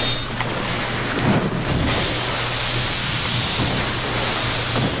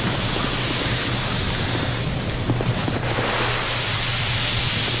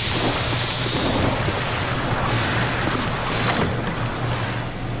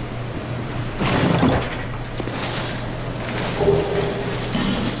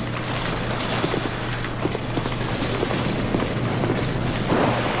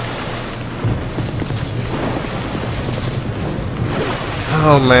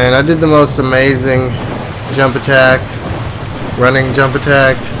 Oh man, I did the most amazing jump attack, running jump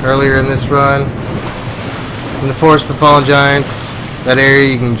attack earlier in this run. In the Forest of the Fallen Giants, that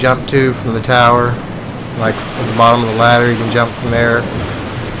area you can jump to from the tower, like at the bottom of the ladder, you can jump from there.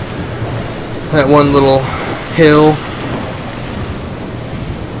 That one little hill.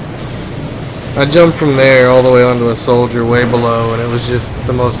 I jumped from there all the way onto a soldier way below, and it was just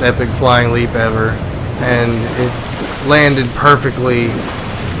the most epic flying leap ever. And it landed perfectly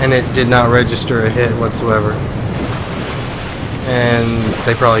and it did not register a hit whatsoever. And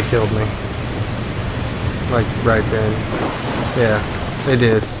they probably killed me. Like, right then. Yeah, they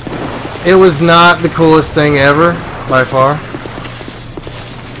did. It was not the coolest thing ever, by far.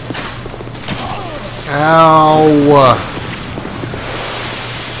 Ow!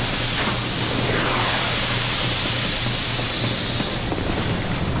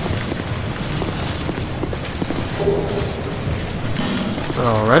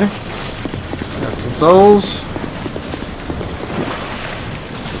 Alrighty. Got some souls.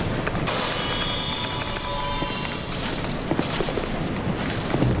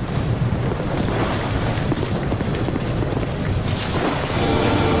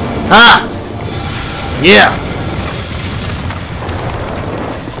 Ah! Yeah!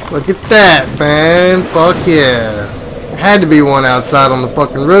 Look at that, man. Fuck yeah. Had to be one outside on the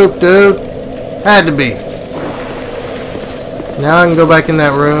fucking roof, dude. Had to be. Now I can go back in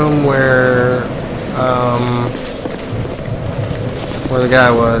that room where the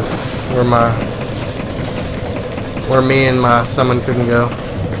guy was. Where me and my summon couldn't go.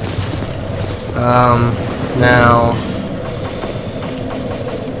 Now...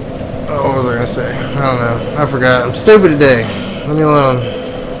 Oh, what was I gonna say? I don't know. I forgot. I'm stupid today. Leave me alone.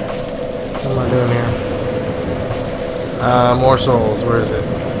 What am I doing here? More souls. Where is it?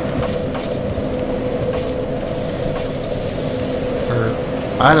 Or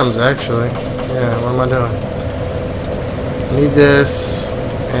items, actually. Yeah, what am I doing? Need this,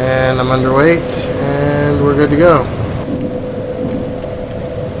 and I'm underweight, and we're good to go.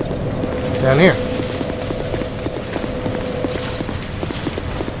 Down here.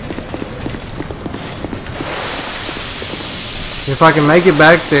 If I can make it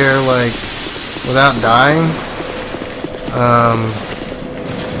back there, like, without dying,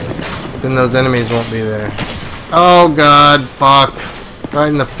 then those enemies won't be there. Oh god, fuck. Right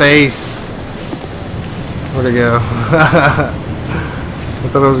in the face. Where'd it go? I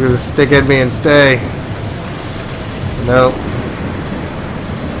thought it was gonna stick at me and stay. Nope.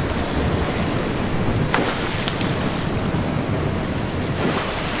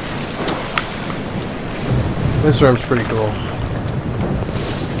 This room's pretty cool.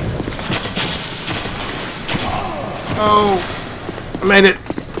 Oh, I made it.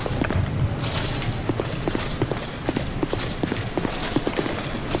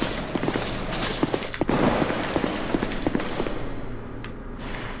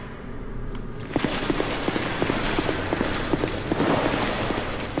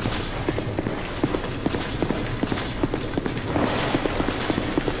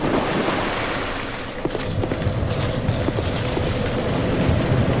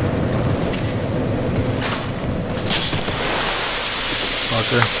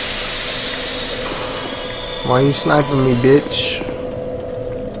 Why are you sniping me, bitch?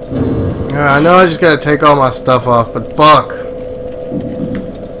 I know I just gotta take all my stuff off, but fuck.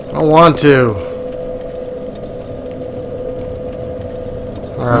 I don't want to.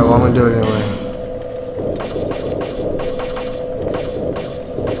 Alright, well, I'm gonna do it anyway.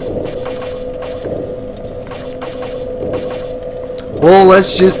 Well,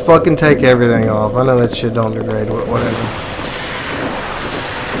 let's just fucking take everything off. I know that shit don't degrade, whatever.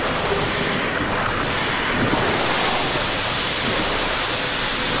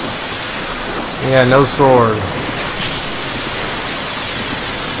 Yeah, no sword.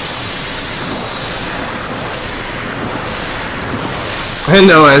 And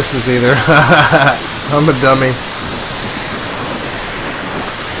no Estus either. I'm a dummy.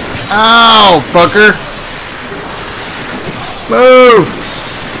 Ow, fucker. Move.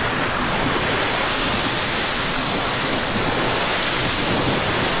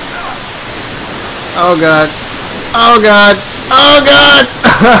 Oh god. Oh god. Oh god.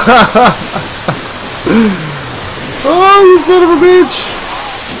 Oh, you son of a bitch!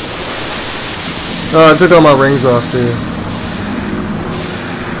 Oh, I took all my rings off too,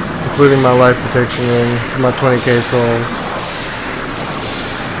 including my life protection ring for my 20k souls.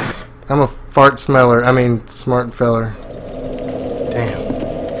 I'm a fart smeller. I mean, smart feller. Damn.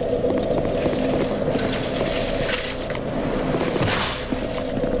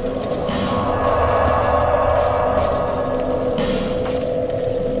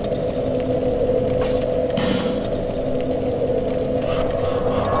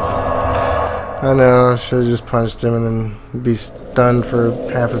 I know, I should have just punched him and then be stunned for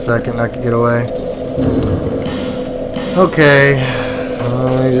half a second and I could get away. Okay,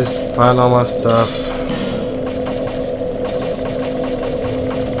 let me just find all my stuff.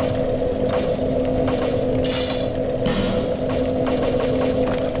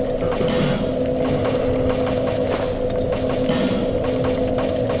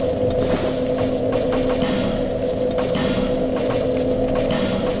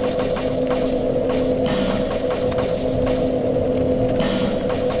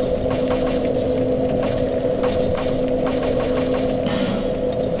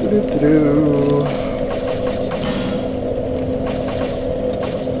 do.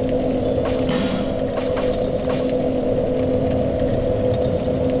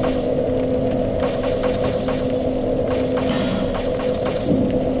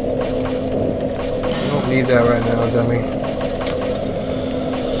 Don't need that right now, dummy.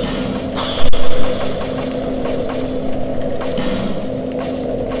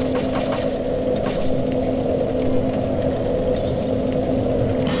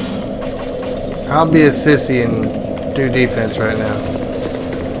 I'll be a sissy and do defense right now.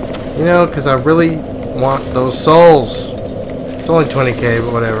 You know, because I really want those souls. It's only 20k,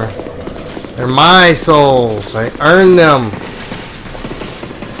 but whatever. They're my souls. I earned them.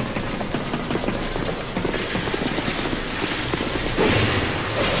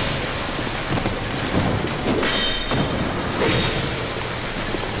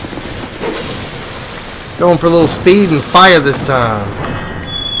 Going for a little speed and fire this time.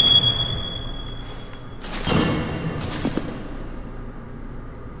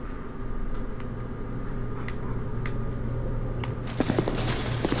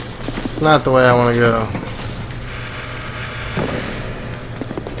 It's not the way I want to go.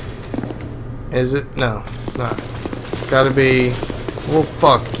 Is it? No, it's not. It's got to be... Well,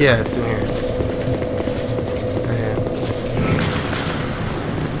 fuck. Yeah, it's in here. Right here.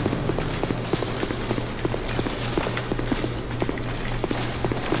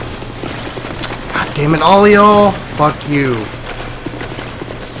 God damn it, all of y'all. Fuck you.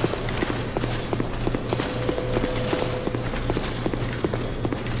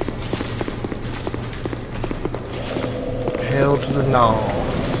 Hell to the no.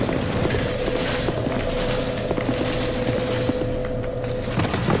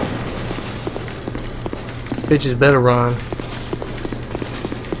 Bitches better run.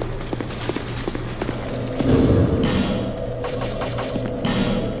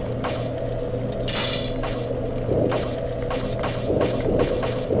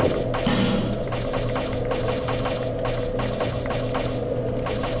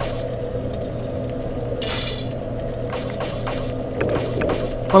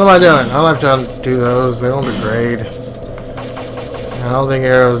 What am I doing? I don't have to do those. They don't degrade. I don't think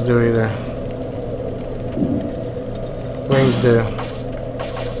arrows do either. Wings do.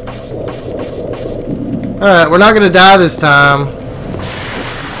 Alright, we're not going to die this time.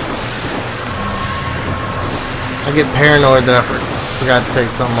 I get paranoid that I forgot to take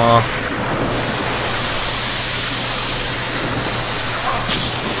something off.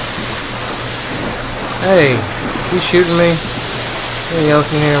 Hey, is he shooting me? Anything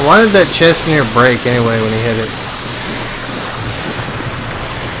else in here? Why did that chest in here break anyway when he hit it?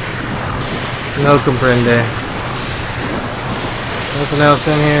 No comprende. Nothing else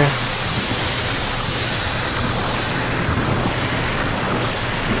in here?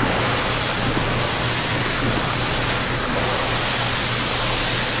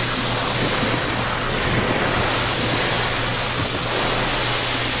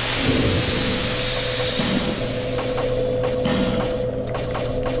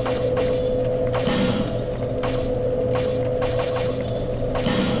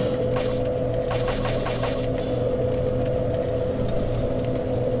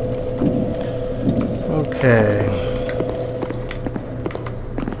 Okay.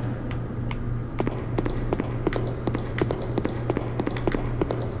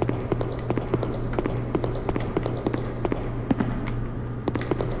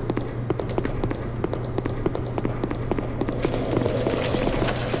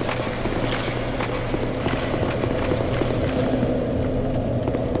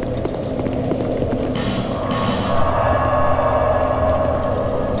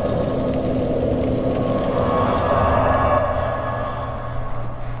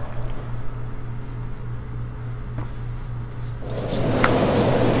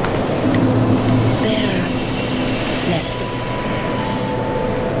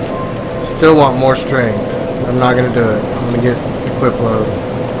 Still want more strength. I'm not going to do it. I'm going to get equip load.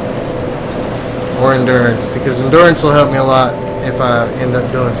 Or endurance. Because endurance will help me a lot if I end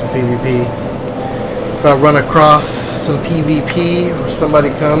up doing some PvP. If I run across some PvP or somebody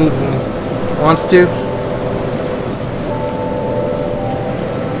comes and wants to.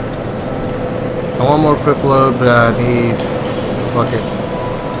 I want more equip load, but I need bucket.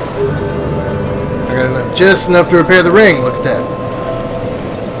 I got enough, just enough to repair the ring. Look at that.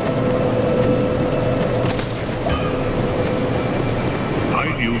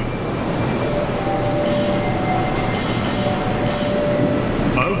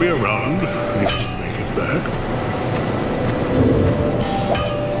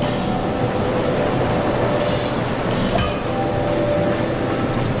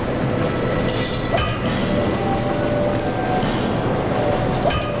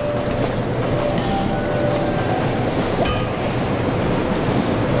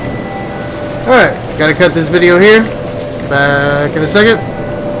 Alright, gotta cut this video here. Back in a second.